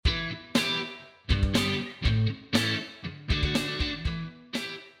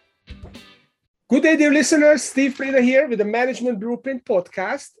Good day, dear listeners. Steve Prida here with the Management Blueprint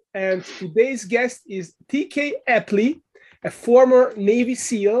podcast. And today's guest is TK Epley, a former Navy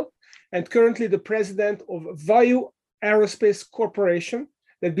SEAL and currently the president of Vayu Aerospace Corporation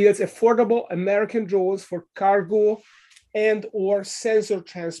that builds affordable American drones for cargo and or sensor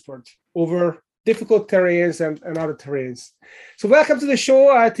transport over difficult terrains and other terrains. So welcome to the show,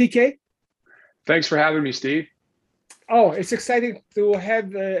 TK. Thanks for having me, Steve. Oh, it's exciting to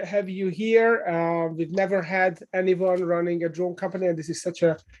have you here. We've never had anyone running a drone company, and this is such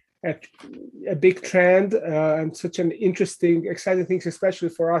a big trend and such an interesting, exciting thing, especially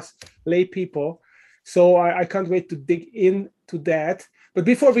for us lay people. So I can't wait to dig into that. But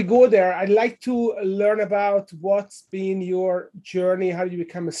before we go there, I'd like to learn about what's been your journey. How did you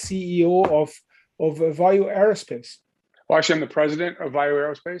become a CEO of Vayu Aerospace? Well, actually, I'm the president of Vayu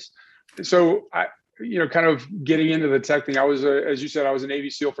Aerospace. So kind of getting into the tech thing, I was, as you said, I was a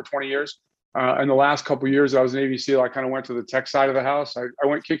Navy SEAL for 20 years. In the last couple of years I was a Navy SEAL, I kind of went to the tech side of the house. I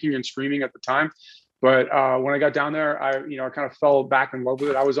went kicking and screaming at the time. But when I got down there, I kind of fell back in love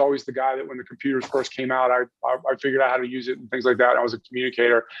with it. I was always the guy that when the computers first came out, I figured out how to use it and things like that. I was a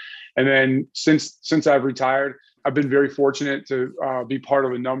communicator. And then since I've retired, I've been very fortunate to be part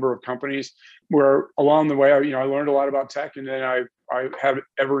of a number of companies where along the way, I learned a lot about tech, and then I have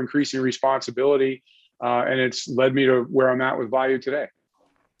ever increasing responsibility, and it's led me to where I'm at with Vayu today.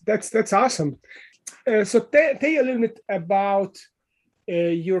 That's awesome. So tell you a little bit about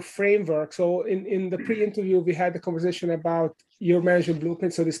your framework. So in the pre-interview, we had a conversation about your management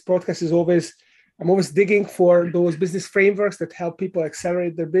blueprint. So this podcast is I'm always digging for those business frameworks that help people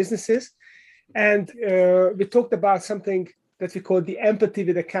accelerate their businesses. And we talked about something that we call the empathy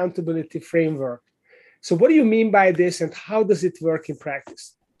with accountability framework. So what do you mean by this, and how does it work in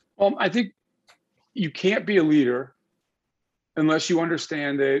practice? I think you can't be a leader unless you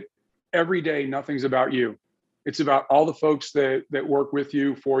understand that every day nothing's about you. It's about all the folks that work with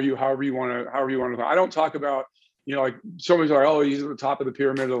you, for you, however you want to. I don't talk about, like somebody's like, oh, he's at the top of the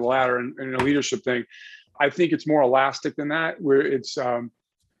pyramid of the ladder and a leadership thing. I think it's more elastic than that, where it's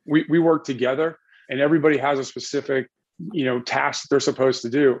we work together and everybody has a specific task that they're supposed to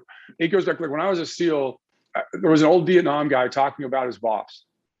do. It goes back, like when I was a SEAL, there was an old Vietnam guy talking about his boss.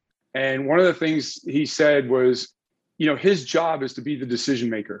 And one of the things he said was, his job is to be the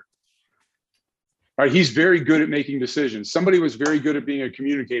decision maker. Right? He's very good at making decisions. Somebody was very good at being a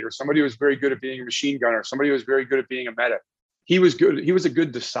communicator. Somebody was very good at being a machine gunner. Somebody was very good at being a medic. He was good. He was a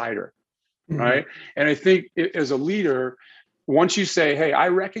good decider. Mm-hmm. Right. And I think as a leader, once you say, hey, I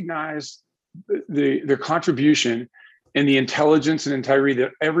recognize the contribution and the intelligence and integrity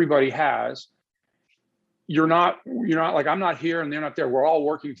that everybody has, you're not like, I'm not here and they're not there. We're all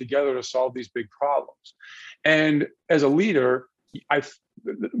working together to solve these big problems. And as a leader,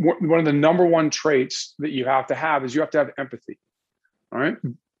 one of the number one traits that you have to have is you have to have empathy. All right.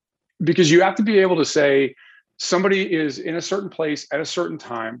 Because you have to be able to say somebody is in a certain place at a certain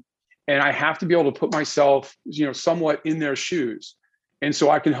time, and I have to be able to put myself, somewhat in their shoes. And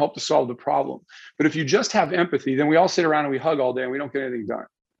so I can help to solve the problem. But if you just have empathy, then we all sit around and we hug all day and we don't get anything done.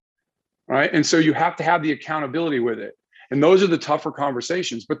 All right. And so you have to have the accountability with it. And those are the tougher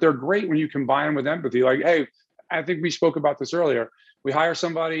conversations, but they're great when you combine them with empathy. Like, hey, I think we spoke about this earlier. We hire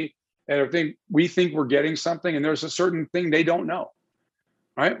somebody and we think we're getting something, and there's a certain thing they don't know.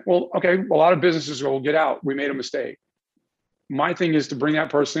 Right. Well, okay. A lot of businesses will get out. We made a mistake. My thing is to bring that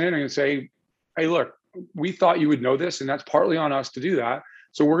person in and say, hey, look, we thought you would know this, and that's partly on us to do that.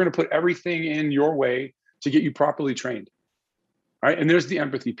 So we're going to put everything in your way to get you properly trained. Right. And there's the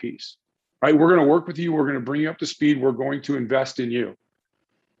empathy piece. Right. We're going to work with you. We're going to bring you up to speed. We're going to invest in you.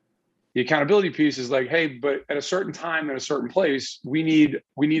 The accountability piece is like, hey, but at a certain time, at a certain place, we need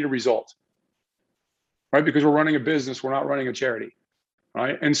a result. Right. Because we're running a business. We're not running a charity.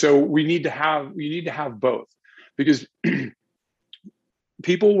 Right. And so we need to have both, because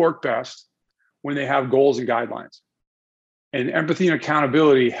people work best when they have goals and guidelines, and empathy and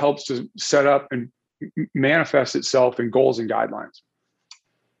accountability helps to set up and manifest itself in goals and guidelines.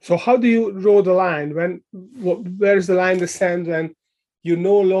 So how do you draw the line? Where is the line that stands when it's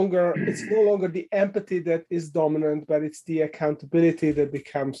no longer the empathy that is dominant, but it's the accountability that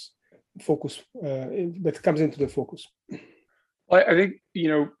becomes focus, that comes into the focus? Well, I think,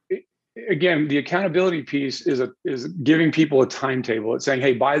 again, the accountability piece is giving people a timetable. It's saying,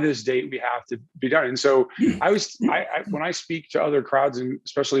 hey, by this date, we have to be done. And so when I speak to other crowds, and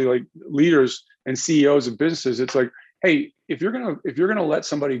especially like leaders and CEOs of businesses, it's like, hey, if you're gonna let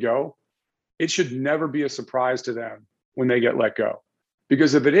somebody go, it should never be a surprise to them when they get let go.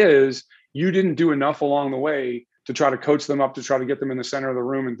 Because if it is, you didn't do enough along the way to try to coach them up, to try to get them in the center of the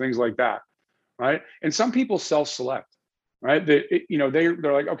room and things like that. right? And some people self-select, right?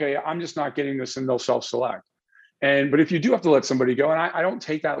 They're like, okay, I'm just not getting this, and they'll self-select. But if you do have to let somebody go, and I don't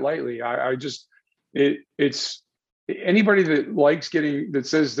take that lightly, it's anybody that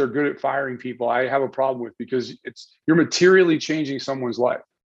says they're good at firing people, I have a problem with, because you're materially changing someone's life,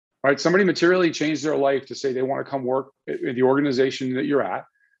 right? Somebody materially changed their life to say they want to come work at the organization that you're at.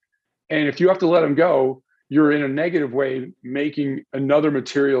 And if you have to let them go, you're in a negative way making another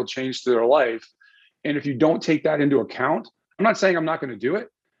material change to their life. And if you don't take that into account, I'm not saying I'm not going to do it,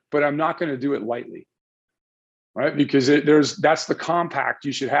 but I'm not going to do it lightly, right? Because that's the compact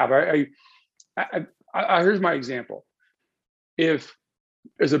you should have. Here's my example. If,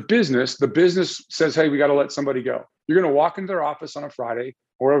 as a business, the business says, hey, we got to let somebody go, you're going to walk into their office on a Friday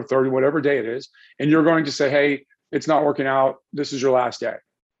or a 30, whatever day it is, and you're going to say, hey, it's not working out. This is your last day.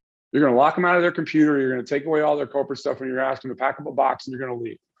 You're going to lock them out of their computer. You're going to take away all their corporate stuff, and you're asking them to pack up a box, and you're going to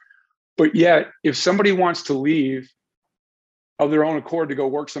leave. But yet, if somebody wants to leave of their own accord to go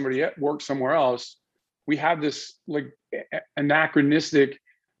work somewhere else, we have this like anachronistic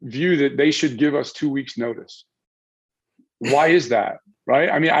view that they should give us 2 weeks notice. Why is that? Right?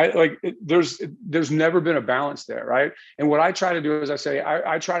 I mean, there's never been a balance there, right? And what I try to do is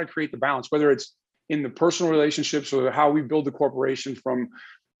I try to create the balance, whether it's in the personal relationships or how we build the corporation, from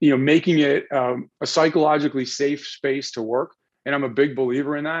making it a psychologically safe space to work. And I'm a big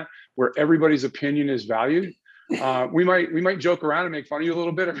believer in that, where everybody's opinion is valued. We might joke around and make fun of you a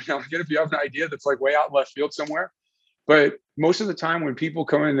little bit every now and again if you have an idea that's like way out in left field somewhere. But most of the time when people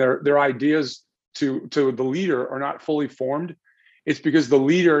come in, their ideas to the leader are not fully formed. It's because the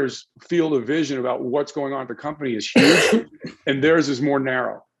leader's field of vision about what's going on at the company is huge and theirs is more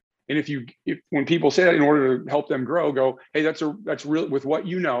narrow. And if when people say that, in order to help them grow, go, hey, that's real, with what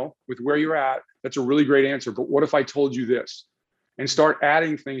with where you're at, that's a really great answer. But what if I told you this? And start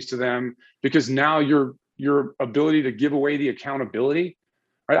adding things to them, because now your ability to give away the accountability,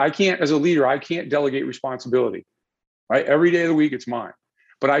 right? As a leader, I can't delegate responsibility, right? Every day of the week, it's mine.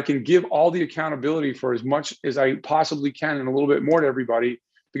 But I can give all the accountability for as much as I possibly can and a little bit more to everybody,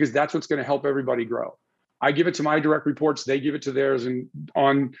 because that's what's going to help everybody grow. I give it to my direct reports, they give it to theirs, and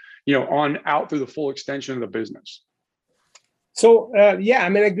on out through the full extension of the business. So, I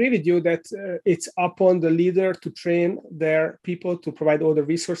agree with you that it's upon the leader to train their people to provide all the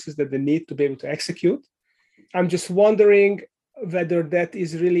resources that they need to be able to execute. I'm just wondering whether that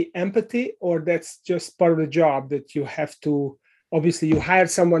is really empathy, or that's just part of the job that you have to. Obviously, you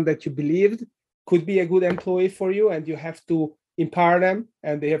hired someone that you believed could be a good employee for you, and you have to empower them,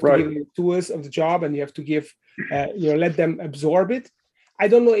 and they have to give you tools of the job, and you have to let them absorb it. I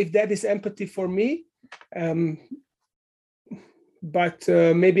don't know if that is empathy for me, but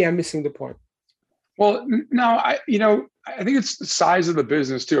maybe I'm missing the point. Well, no, I think it's the size of the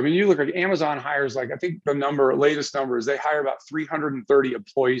business too. I mean, you look like Amazon hires, I think the latest number is they hire about 330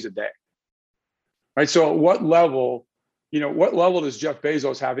 employees a day, right? So at what level does Jeff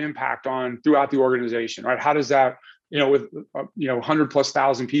Bezos have impact on throughout the organization, right? How does that, with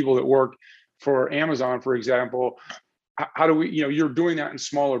 100,000+ people that work for Amazon, for example, how do we, you're doing that in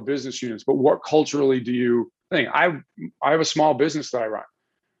smaller business units, but what culturally do you think? I have a small business that I run,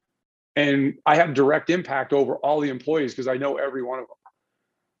 and I have direct impact over all the employees because I know every one of them,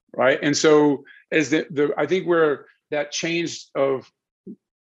 right? And so I think where that change of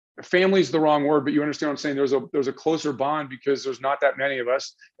family is the wrong word, but you understand what I'm saying. There's a closer bond because there's not that many of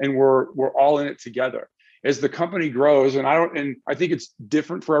us, and we're all in it together. As the company grows, and I think it's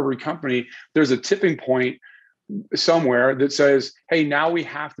different for every company, there's a tipping point somewhere that says, hey, now we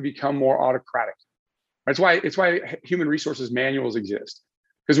have to become more autocratic. It's why human resources manuals exist.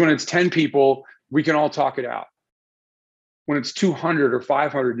 Because when it's 10 people, we can all talk it out. When it's 200 or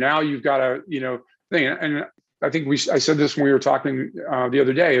 500, now you've got a thing. And I think I said this when we were talking the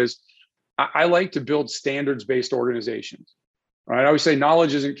other day, is I like to build standards-based organizations. Right? I always say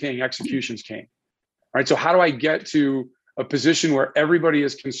knowledge isn't king, execution's king. Right? So how do I get to a position where everybody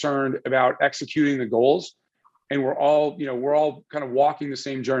is concerned about executing the goals, and we're all kind of walking the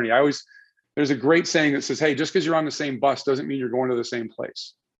same journey? There's a great saying that says, hey, just because you're on the same bus doesn't mean you're going to the same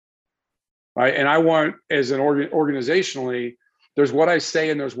place. Right? And I want, as an organizationally, there's what I say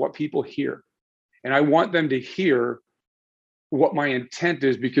and there's what people hear. And I want them to hear what my intent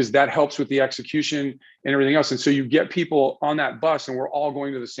is, because that helps with the execution and everything else. And so you get people on that bus and we're all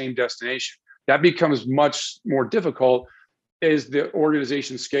going to the same destination. That becomes much more difficult as the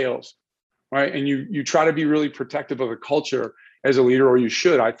organization scales, right? And you try to be really protective of the culture as a leader, or you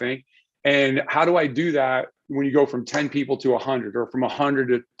should, I think. And how do I do that when you go from 10 people to 100, or from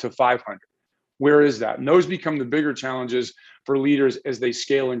 100 to 500? Where is that? And those become the bigger challenges for leaders as they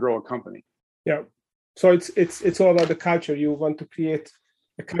scale and grow a company. Yeah. So it's all about the culture. You want to create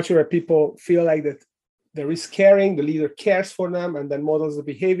a culture where people feel like that there is caring, the leader cares for them, and then models the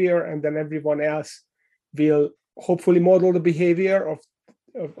behavior, and then everyone else will hopefully model the behavior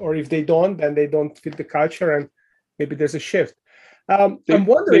or if they don't, then they don't fit the culture, and maybe there's a shift. I'm They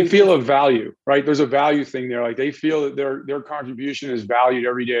wondering feel a value, right? There's a value thing there. Like they feel that their contribution is valued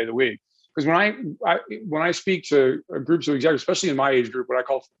every day of the week. Because when I speak to groups of executives, especially in my age group, what I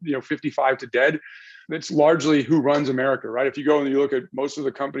call 55 to dead, it's largely who runs America, right? If you go and you look at most of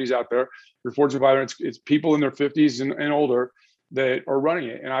the companies out there, your Fortune 500, it's people in their 50s and older that are running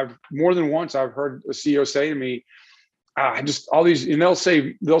it. And I've more than once I've heard a CEO say to me, just all these, and they'll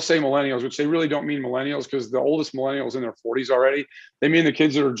say millennials, which they really don't mean millennials, because the oldest millennials in their 40s already. They mean the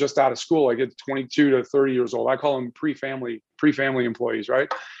kids that are just out of school, like at 22 to 30 years old. I call them pre-family employees, right?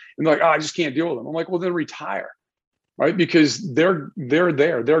 And they're like, I just can't deal with them. I'm like, well, then retire, right? Because they're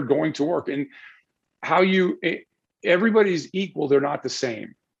there, they're going to work. And everybody's equal, they're not the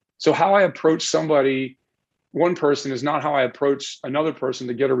same. So how I approach one person is not how I approach another person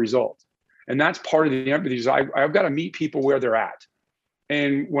to get a result. And that's part of the empathy. I've got to meet people where they're at.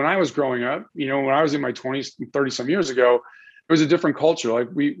 And when I was growing up, when I was in my 20s, 30 some years ago, it was a different culture. Like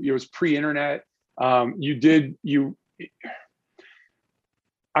it was pre-internet. I'm in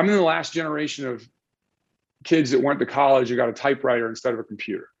the last generation of kids that went to college and got a typewriter instead of a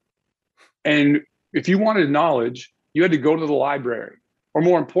computer. And if you wanted knowledge, you had to go to the library, or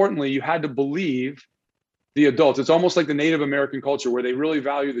more importantly, you had to believe the adults. It's almost like the Native American culture where they really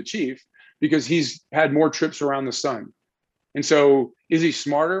value the chief because he's had more trips around the sun. And so is he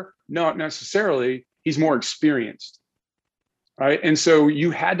smarter? Not necessarily. He's more experienced, right? And so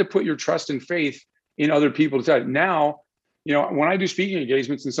you had to put your trust and faith in other people to tell you. Now, when I do speaking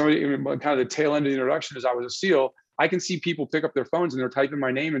engagements and somebody, kind of the tail end of the introduction is I was a SEAL, I can see people pick up their phones and they're typing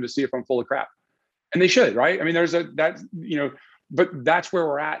my name in to see if I'm full of crap. And they should, right? I mean, but that's where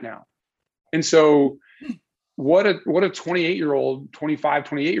we're at now. And so what a 28-year-old, 25,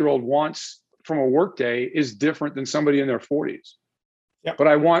 28-year-old wants from a workday is different than somebody in their 40s. Yep. But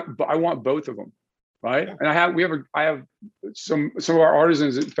I want both of them, right? Yep. And I have some of our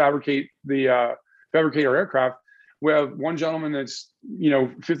artisans that fabricate our aircraft. We have one gentleman that's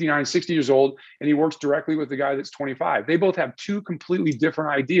 59, 60 years old, and he works directly with the guy that's 25. They both have two completely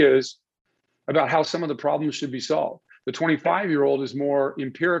different ideas about how some of the problems should be solved. The 25-year-old is more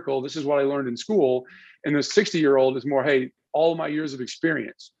empirical. This is what I learned in school. And the 60-year-old is more, hey, all of my years of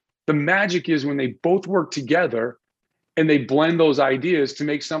experience. The magic is when they both work together and they blend those ideas to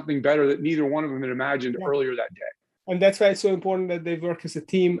make something better that neither one of them had imagined earlier that day. And that's why it's so important that they work as a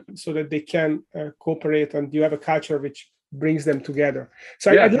team so that they can cooperate, and you have a culture which brings them together.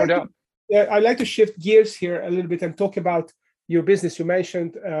 So yeah, no doubt. I'd like to shift gears here a little bit and talk about your business. You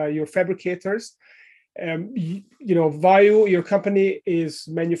mentioned your fabricators. Vayu, your company, is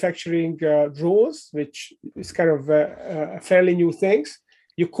manufacturing drones, which is kind of a fairly new thing.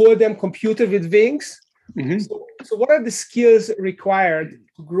 You call them computer with wings. Mm-hmm. So what are the skills required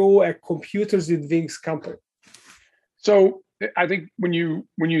to grow a computers with wings company? So I think when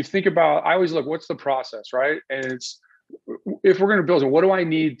you think about, I always look, what's the process, right? And it's, if we're going to build it, what do I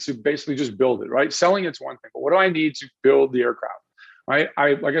need to basically just build it, right? Selling it's one thing, but what do I need to build the aircraft? Right?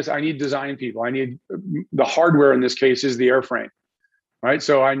 Like I said, I need design people. I need the hardware. In this case is the airframe, right?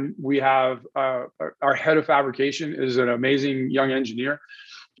 So we have our head of fabrication is an amazing young engineer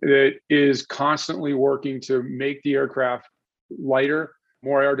that is constantly working to make the aircraft lighter,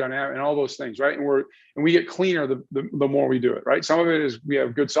 more aerodynamic, and all those things, right? And we get cleaner the more we do it, right? Some of it is we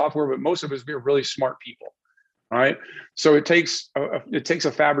have good software, but most of it is we have really smart people, right? So it takes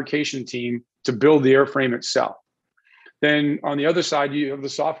a fabrication team to build the airframe itself. Then on the other side, you have the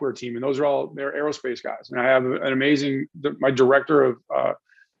software team, and they're aerospace guys. And I have an amazing, my director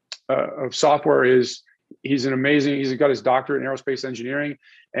of software he's got his doctorate in aerospace engineering.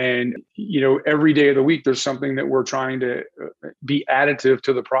 And, every day of the week, there's something that we're trying to be additive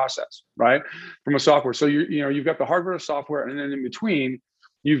to the process, right? From a software. So you've got the hardware, software, and then in between,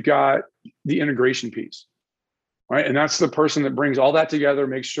 you've got the integration piece. Right. And that's the person that brings all that together,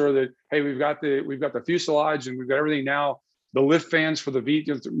 makes sure that, hey, we've got the fuselage and we've got everything now. The lift fans for the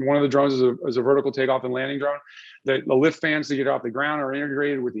one of the drones is a vertical takeoff and landing drone. The lift fans to get off the ground are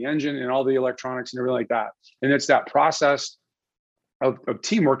integrated with the engine and all the electronics and everything like that. And it's that process of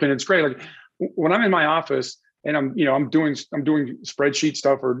teamwork. And it's great. Like when I'm in my office and I'm doing spreadsheet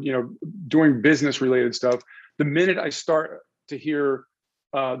stuff or, doing business related stuff, the minute I start to hear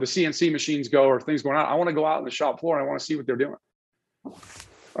the CNC machines go or things going on, I want to go out on the shop floor and I want to see what they're doing. All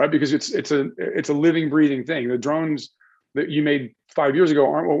right, because it's a living, breathing thing. The drones that you made 5 years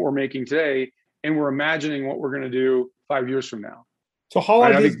ago aren't what we're making today, and we're imagining what we're going to do 5 years from now. So how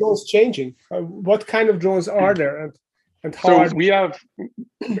are these drones changing? What kind of drones are there, and how? So we have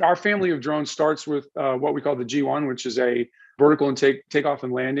our family of drones starts with what we call the G1, which is a vertical and takeoff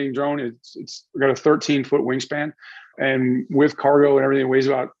and landing drone. It's got a 13-foot wingspan, and with cargo and everything, it weighs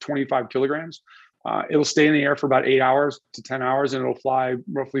about 25 kilograms. It'll stay in the air for about 8 hours to 10 hours, and it'll fly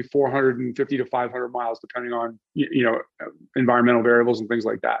roughly 450 to 500 miles, depending on environmental variables and things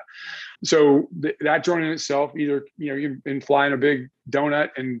like that. So that drone in itself, either you've been flying a big donut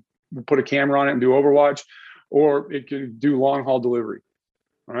and put a camera on it and do Overwatch, or it can do long haul delivery.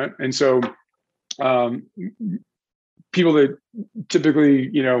 All right, and so people that typically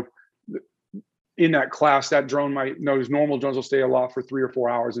in that class, that drone might those normal drones will stay aloft for 3 or 4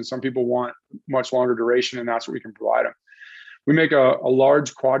 hours, and some people want much longer duration, and that's what we can provide them. We make a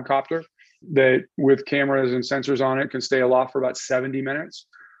large quadcopter that, with cameras and sensors on it, can stay aloft for about 70 minutes.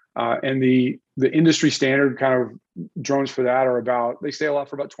 And the industry standard kind of drones for that they stay aloft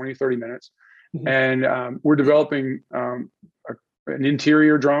for about 20, 30 minutes. Mm-hmm. And we're developing an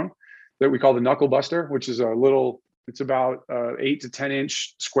interior drone that we call the Knuckle Buster, which is it's about 8 to 10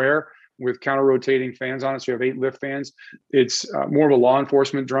 inch square with counter rotating fans on it. So you have 8 lift fans. It's more of a law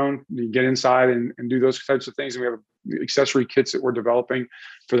enforcement drone. You get inside and do those types of things. And we have accessory kits that we're developing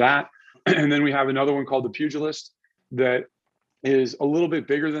for that. And then we have another one called the Pugilist that is a little bit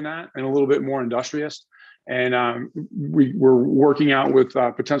bigger than that and a little bit more industrious. And we're working out with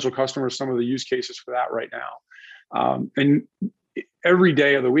potential customers some of the use cases for that right now. And every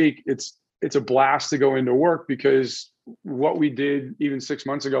day of the week, it's a blast to go into work, because what we did even 6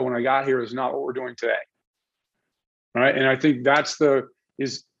 months ago when I got here is not what we're doing today. All right. And I think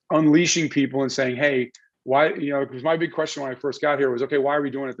is unleashing people and saying, hey, why, because my big question when I first got here was, okay, why are we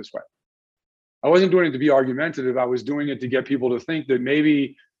doing it this way? I wasn't doing it to be argumentative. I was doing it to get people to think that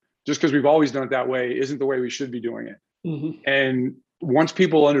maybe just because we've always done it that way isn't the way we should be doing it. Mm-hmm. And once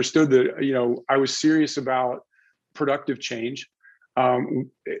people understood that, I was serious about productive change,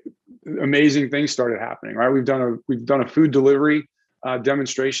 amazing things started happening. Right, we've done a food delivery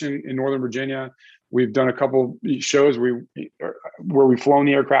demonstration in Northern Virginia. We've done a couple shows where we've flown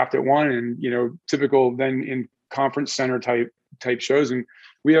the aircraft at one, and typical then in conference center type shows, and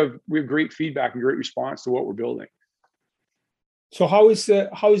we have great feedback and great response to what we're building. So how is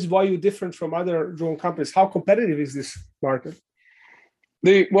Vayu different from other drone companies? How competitive is this market?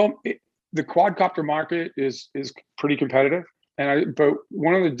 The quadcopter market is pretty competitive. But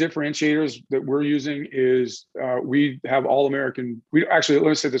one of the differentiators that we're using is we have all American. Let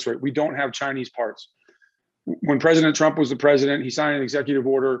me say it this way: we don't have Chinese parts. When President Trump was the president, he signed an executive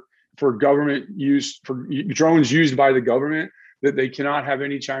order for government use, for drones used by the government, that they cannot have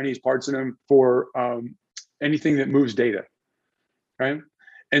any Chinese parts in them for anything that moves data. Right,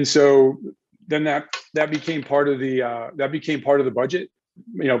 and so then that became part of the budget.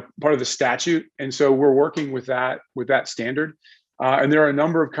 Part of the statute. And so we're working with that standard. And there are a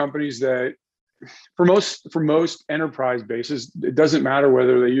number of companies that for most enterprise bases, it doesn't matter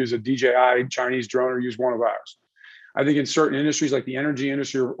whether they use a DJI Chinese drone or use one of ours. I think in certain industries like the energy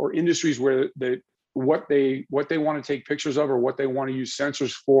industry or industries where what they want to take pictures of or what they want to use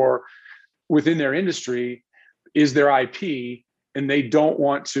sensors for within their industry is their IP, and they don't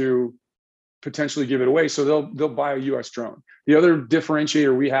want to potentially give it away. So they'll buy a US drone. The other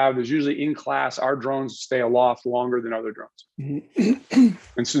differentiator we have is usually in class, our drones stay aloft longer than other drones. Mm-hmm.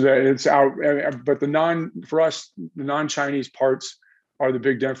 And so that it's out, but for us, the non-Chinese parts are the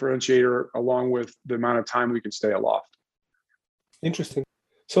big differentiator, along with the amount of time we can stay aloft. Interesting.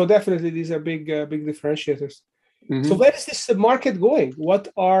 So definitely these are big differentiators. Mm-hmm. So where is this market going? What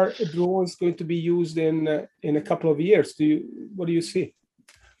are drones going to be used in a couple of years? What do you see?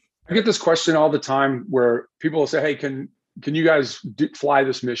 I get this question all the time where people will say, hey, can you guys fly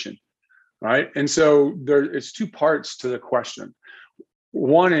this mission? Right. And so it's 2 parts to the question.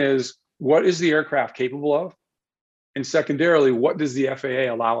 One is, what is the aircraft capable of? And secondarily, what does the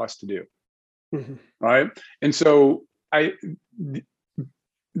FAA allow us to do? Mm-hmm. Right. And so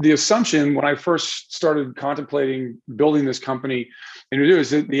the assumption when I first started contemplating building this company is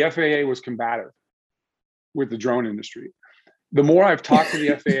that the FAA was combative with the drone industry. The more I've talked to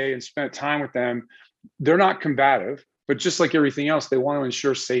the FAA and spent time with them, they're not combative, but just like everything else, they want to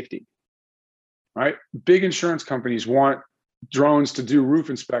ensure safety, right? Big insurance companies want drones to do roof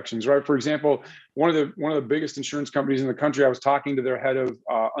inspections, right? For example, one of the biggest insurance companies in the country, I was talking to their head of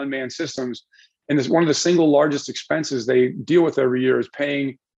unmanned systems, and one of the single largest expenses they deal with every year is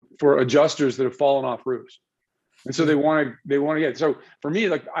paying for adjusters that have fallen off roofs. And so they want to get, so for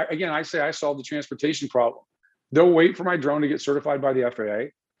me, I say I solved the transportation problem. they'll wait for my drone to get certified by the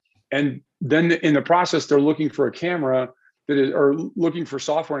FAA. And then in the process, they're looking for a camera that is, or looking for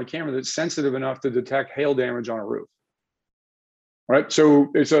software in a camera that's sensitive enough to detect hail damage on a roof. Right. So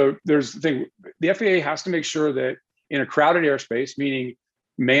there's the thing, the FAA has to make sure that in a crowded airspace, meaning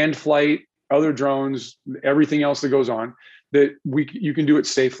manned flight, other drones, everything else that goes on, that you can do it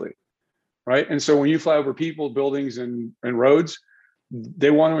safely. Right. And so when you fly over people, buildings, and roads,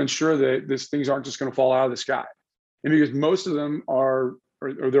 they want to ensure that these things aren't just going to fall out of the sky. And because most of them are,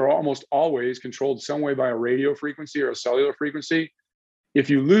 or they're almost always controlled some way by a radio frequency or a cellular frequency. If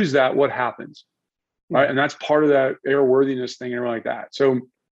you lose that, what happens? Right. And that's part of that airworthiness thing and everything like that. So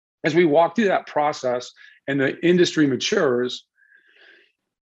as we walk through that process and the industry matures,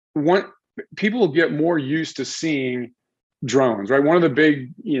 people will get more used to seeing drones, right? One of the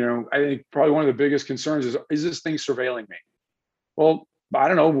big, I think probably one of the biggest concerns is this thing surveilling me? Well, I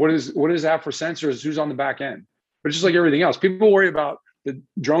don't know. What does that for sensors? Who's on the back end? But just like everything else, people worry about the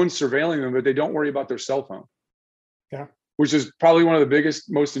drones surveilling them, but they don't worry about their cell phone. Yeah. Which is probably one of the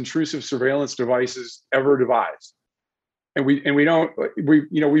biggest, most intrusive surveillance devices ever devised. And we've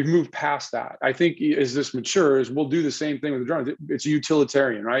moved past that. I think as this matures, we'll do the same thing with the drones. It's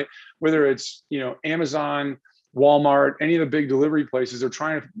utilitarian, right? Whether it's, Amazon, Walmart, any of the big delivery places, they're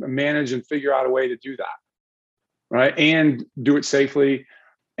trying to manage and figure out a way to do that, right? And do it safely.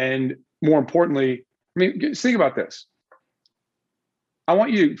 And more importantly, think about this. I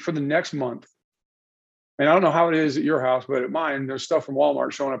want you for the next month, and I don't know how it is at your house, but at mine, there's stuff from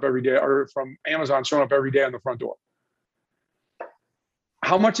Walmart showing up every day, or from Amazon showing up every day on the front door.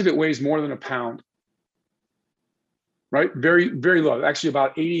 How much of it weighs more than a pound? Right? Very, very low. Actually,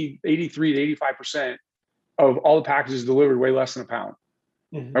 about 83 to 85% of all the packages delivered weigh less than a pound.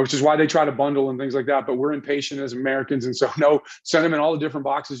 Mm-hmm. Right? Which is why they try to bundle and things like that. But we're impatient as Americans. And so, no, send them in all the different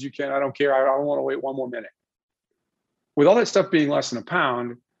boxes you can. I don't care. I don't want to wait one more minute. With all that stuff being less than a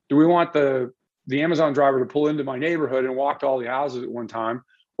pound, do we want the Amazon driver to pull into my neighborhood and walk to all the houses at one time?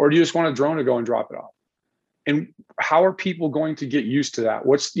 Or do you just want a drone to go and drop it off? And how are people going to get used to that?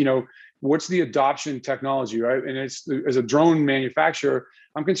 What's the adoption technology, right? And it's, as a drone manufacturer,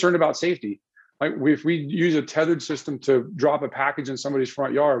 I'm concerned about safety. Like if we use a tethered system to drop a package in somebody's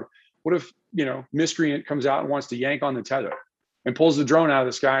front yard, what if, miscreant comes out and wants to yank on the tether and pulls the drone out of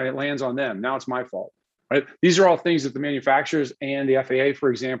the sky and it lands on them? Now it's my fault. Right? These are all things that the manufacturers and the FAA, for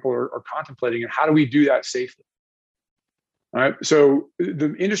example, are contemplating. And how do we do that safely? All right. So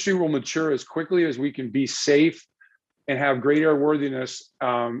the industry will mature as quickly as we can be safe and have great airworthiness,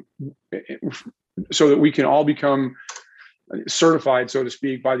 so that we can all become certified, so to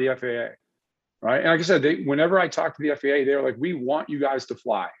speak, by the FAA. Right. And like I said, whenever I talk to the FAA, they're like, we want you guys to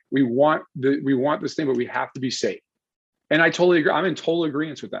fly. We want this thing, but we have to be safe. And I totally agree. I'm in total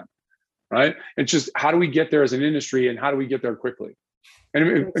agreement with them. Right. It's just, how do we get there as an industry, and how do we get there quickly?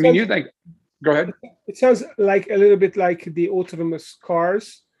 And you think, go ahead. It sounds like a little bit like the autonomous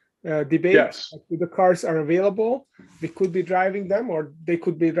cars debate. Yes. The cars are available. We could be driving them, or they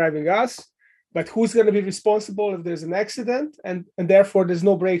could be driving us. But who's going to be responsible if there's an accident? And therefore, there's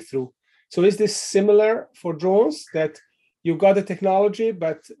no breakthrough. So is this similar for drones, that you've got the technology,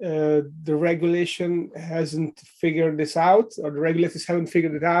 but the regulation hasn't figured this out, or the regulators haven't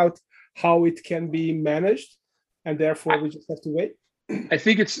figured it out, how it can be managed, and therefore we just have to wait? I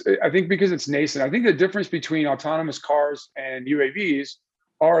think because it's nascent. I think the difference between autonomous cars and UAVs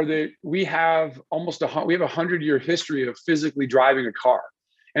are that we have a 100-year history of physically driving a car,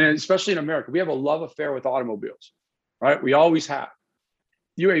 and especially in America, we have a love affair with automobiles, right? We always have.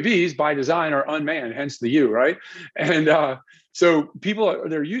 UAVs by design are unmanned, hence the U, right? And so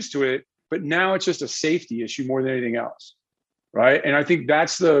they're used to it, but now it's just a safety issue more than anything else, right? And I think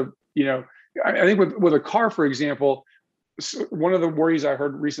that's I think with a car, for example, one of the worries I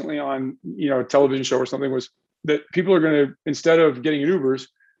heard recently on a television show or something was that people are going to, instead of getting Ubers,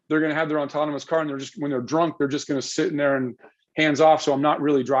 they're going to have their autonomous car, and when they're drunk, they're just going to sit in there and hands off. So I'm not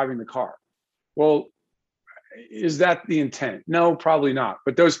really driving the car. Well, is that the intent? No, probably not.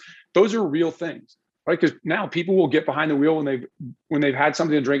 But those are real things, right? Because now people will get behind the wheel when they've had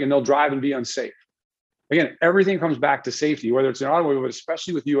something to drink, and they'll drive and be unsafe. Again, everything comes back to safety, whether it's an automobile, but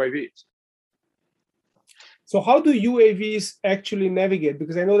especially with UAVs. So how do UAVs actually navigate?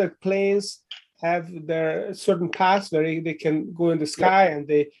 Because I know that planes have their certain paths where they can go in the sky, and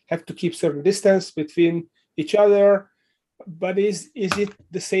they have to keep certain distance between each other. But is it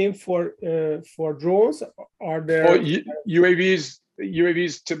the same for drones? Are there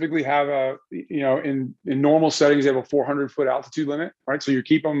UAVs typically have in normal settings, they have a 400-foot altitude limit, right? So you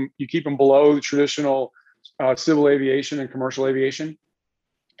keep them below the traditional civil aviation and commercial aviation.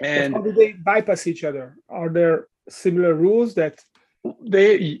 And how do they bypass each other? Are there similar rules that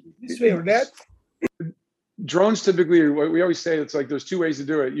this way or that? Drones typically, we always say, it's like there's two ways to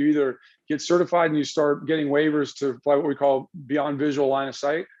do it. You either get certified and you start getting waivers to fly what we call beyond visual line of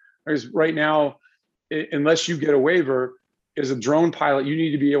sight. Because right now, unless you get a waiver, as a drone pilot, you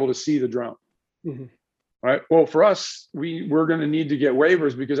need to be able to see the drone. Mm-hmm. Right. Well, for us, we're going to need to get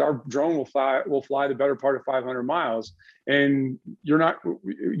waivers because our drone will fly the better part of 500 miles, and you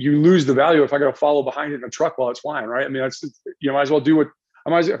lose the value if I got to follow behind it in a truck while it's flying. Right. I mean, that's, might as well do what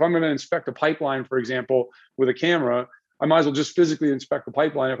if I'm going to inspect a pipeline, for example, with a camera, I might as well just physically inspect the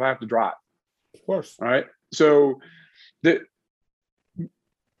pipeline if I have to drive. Of course. All right. So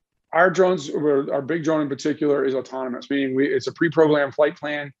our drones, our big drone in particular, is autonomous, meaning it's a pre-programmed flight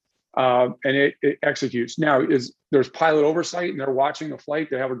plan. And it executes. Now, there's pilot oversight, and they're watching the flight.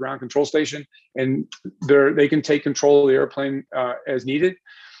 They have a ground control station, and they can take control of the airplane as needed.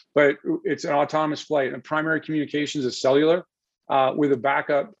 But it's an autonomous flight, and primary communications is cellular with a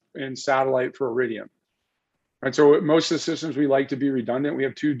backup in satellite for Iridium. And so most of the systems we like to be redundant. We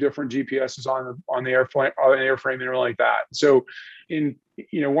have 2 different GPSs on the airplane, on the airframe, and everything like that. So,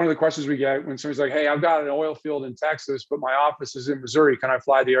 one of the questions we get when somebody's like, "Hey, I've got an oil field in Texas, but my office is in Missouri. Can I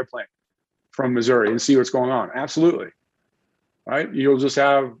fly the airplane from Missouri and see what's going on?" Absolutely. Right? You'll just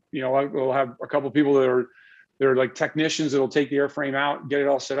have, we'll have a couple of people they're like technicians that'll take the airframe out, get it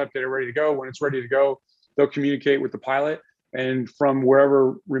all set up, get it ready to go. When it's ready to go, they'll communicate with the pilot, and from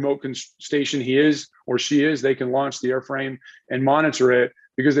wherever remote station he is or she is, they can launch the airframe and monitor it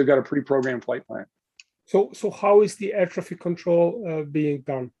because they've got a pre-programmed flight plan. So how is the air traffic control being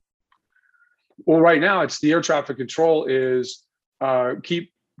done? Well, right now it's the air traffic control is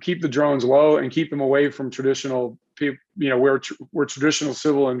keep the drones low and keep them away from traditional people, where traditional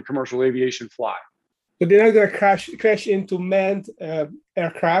civil and commercial aviation fly. So they're not going to crash into manned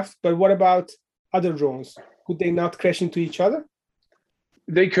aircraft, but what about other drones? Could they not crash into each other?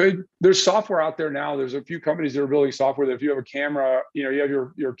 They could. There's software out there now. There's a few companies that are building software that if you have a camera, you have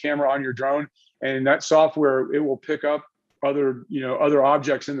your camera on your drone, and that software, it will pick up other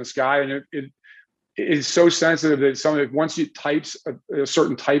objects in the sky, and it is so sensitive that once it types a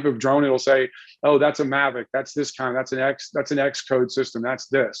certain type of drone, it'll say, "Oh, that's a Mavic. That's this kind. That's an X code system. That's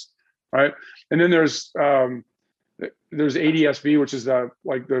this." Right. And then there's ADSB, which is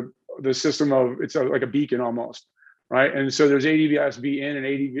the system of, it's like a beacon almost. Right. And so there's ADSB in and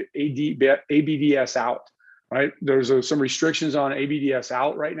ABDS out. Right. There's some restrictions on ABDS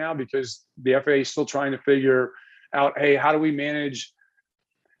out right now because the FAA is still trying to figure out, hey, how do we manage,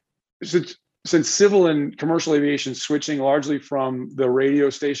 since civil and commercial aviation switching largely from the radio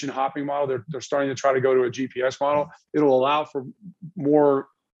station hopping model, they're starting to try to go to a GPS model. It'll allow for more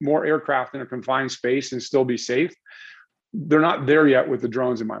aircraft in a confined space and still be safe. They're not there yet with the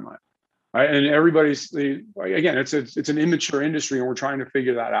drones, in my mind. Right? And again, it's an immature industry, and we're trying to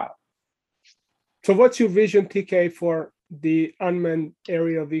figure that out. So what's your vision, TK, for the unmanned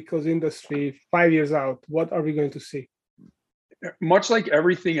aerial vehicles industry 5 years out? What are we going to see? Much like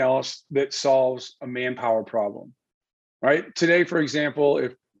everything else that solves a manpower problem, right? Today, for example,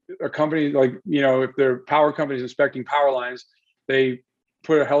 if a company if their power company is inspecting power lines, they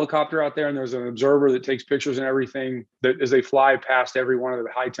put a helicopter out there and there's an observer that takes pictures and everything that as they fly past every one of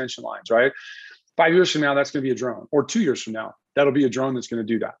the high tension lines, right? 5 years from now, that's going to be a drone, or 2 years from now, that'll be a drone that's going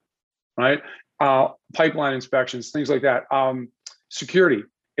to do that, right? Pipeline inspections, things like that. Security.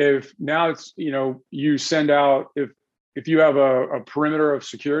 If now it's, you send out, if you have a perimeter of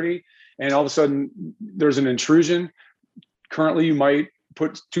security and all of a sudden there's an intrusion, currently you might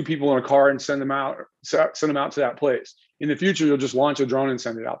put 2 people in a car and send them out to that place. In the future, you'll just launch a drone and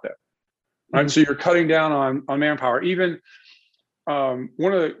send it out there. Right. Mm-hmm. So you're cutting down on manpower. Even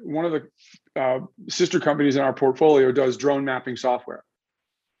one of the sister companies in our portfolio does drone mapping software.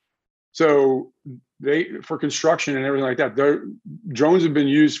 So for construction and everything like that, drones have been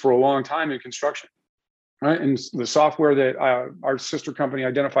used for a long time in construction. Right. And the software that our sister company,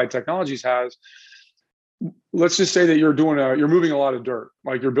 Identified Technologies, has, let's just say that you're moving a lot of dirt,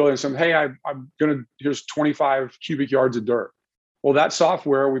 like you're building some, hey, here's 25 cubic yards of dirt. Well, that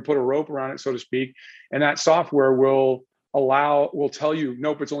software, we put a rope around it, so to speak, and that software will tell you,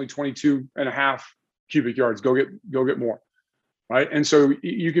 nope, it's only 22 and a half cubic yards. Go get more. Right. And so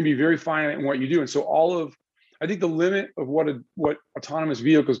you can be very finite in what you do. And so I think the limit of what autonomous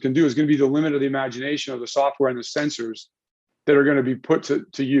vehicles can do is going to be the limit of the imagination of the software and the sensors that are going to be put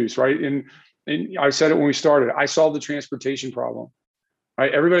to use. Right. And I said it when we started, I solved the transportation problem.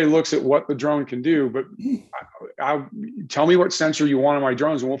 Right? Everybody looks at what the drone can do, but tell me what sensor you want on my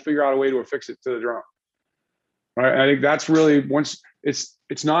drones and we'll figure out a way to affix it to the drone. Right? And I think that's really, once it's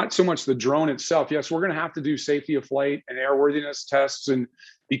it's not so much the drone itself. Yes, we're going to have to do safety of flight and airworthiness tests and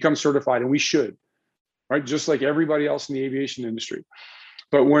become certified, and we should, right? Just like everybody else in the aviation industry.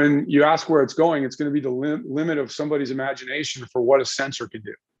 But when you ask where it's going, it's going to be the limit of somebody's imagination for what a sensor can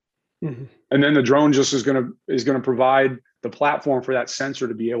do. Mm-hmm. And then the drone just is going to provide the platform for that sensor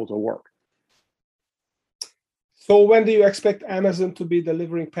to be able to work. So when do you expect Amazon to be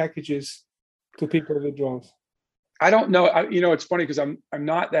delivering packages to people with drones? I don't know. It's funny because I'm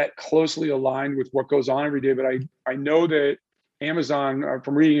not that closely aligned with what goes on every day, but I know that Amazon,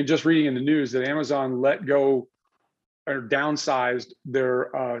 from reading in the news, that Amazon let go or downsized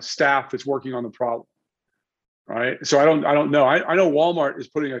their staff that's working on the problem. Right. So I don't know. I know Walmart is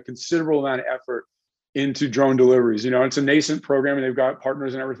putting a considerable amount of effort into drone deliveries. It's a nascent program and they've got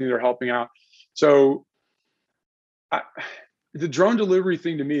partners and everything they're helping out. So the drone delivery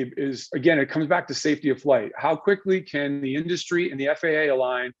thing to me is, again, it comes back to safety of flight. How quickly can the industry and the FAA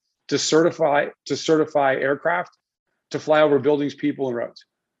align to certify aircraft to fly over buildings, people, and roads?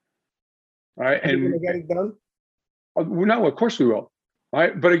 All right. And you're going to get it done? No, of course we will.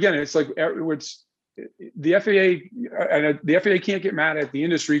 Right. But again, it's like the FAA, and the FAA can't get mad at the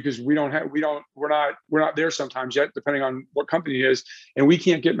industry because we're not there sometimes yet, depending on what company it is. And we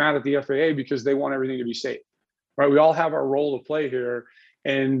can't get mad at the FAA because they want everything to be safe. Right. We all have our role to play here.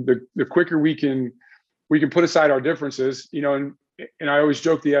 And the quicker we can put aside our differences, and I always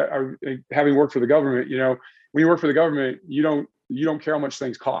joke having worked for the government, when you work for the government, you don't care how much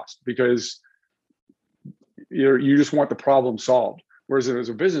things cost because you just want the problem solved. Whereas as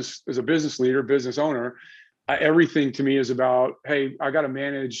a business leader, business owner, everything to me is about, hey, I'm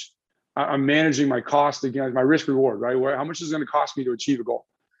managing my cost against my risk reward, right? How much is it going to cost me to achieve a goal,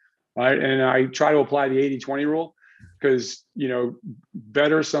 right? And I try to apply the 80-20 rule because,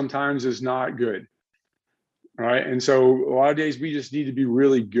 better sometimes is not good, right? And so a lot of days we just need to be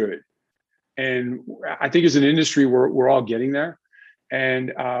really good. And I think as an industry, we're all getting there.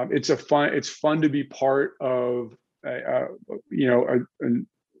 And it's fun to be part of an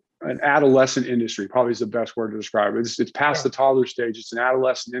adolescent industry. Probably is the best word to describe it. It's past the toddler stage. It's an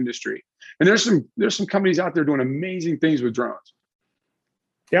adolescent industry, and there's some companies out there doing amazing things with drones.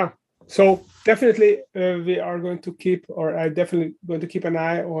 Yeah. So definitely we are going to keep, or I'm definitely going to keep an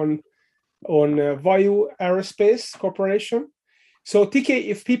eye on Vayu Aerospace Corporation. So TK,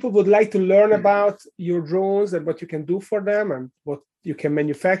 if people would like to learn about your drones and what you can do for them and what you can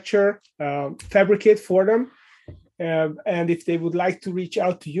manufacture, fabricate for them, and if they would like to reach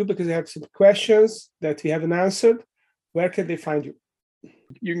out to you because they have some questions that we haven't answered, where can they find you?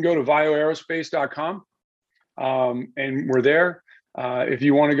 You can go to vayuaerospace.com, and we're there. If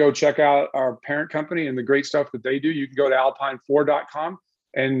you want to go check out our parent company and the great stuff that they do, you can go to alpine4.com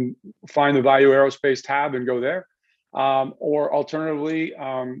and find the Vayu Aerospace tab and go there. Or alternatively,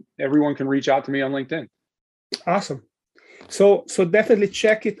 everyone can reach out to me on LinkedIn. Awesome. So definitely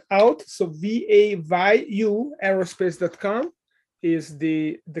check it out. So vayuaerospace.com is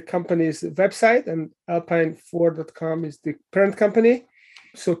the company's website, and alpine4.com is the parent company.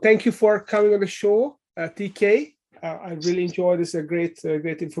 So thank you for coming on the show, TK. I really enjoyed this. Great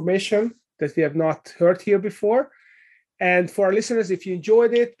information that we have not heard here before. And for our listeners, if you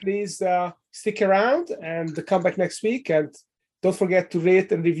enjoyed it, please stick around and come back next week. And don't forget to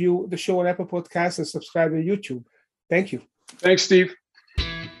rate and review the show on Apple Podcasts and subscribe to YouTube. Thank you. Thanks, Steve.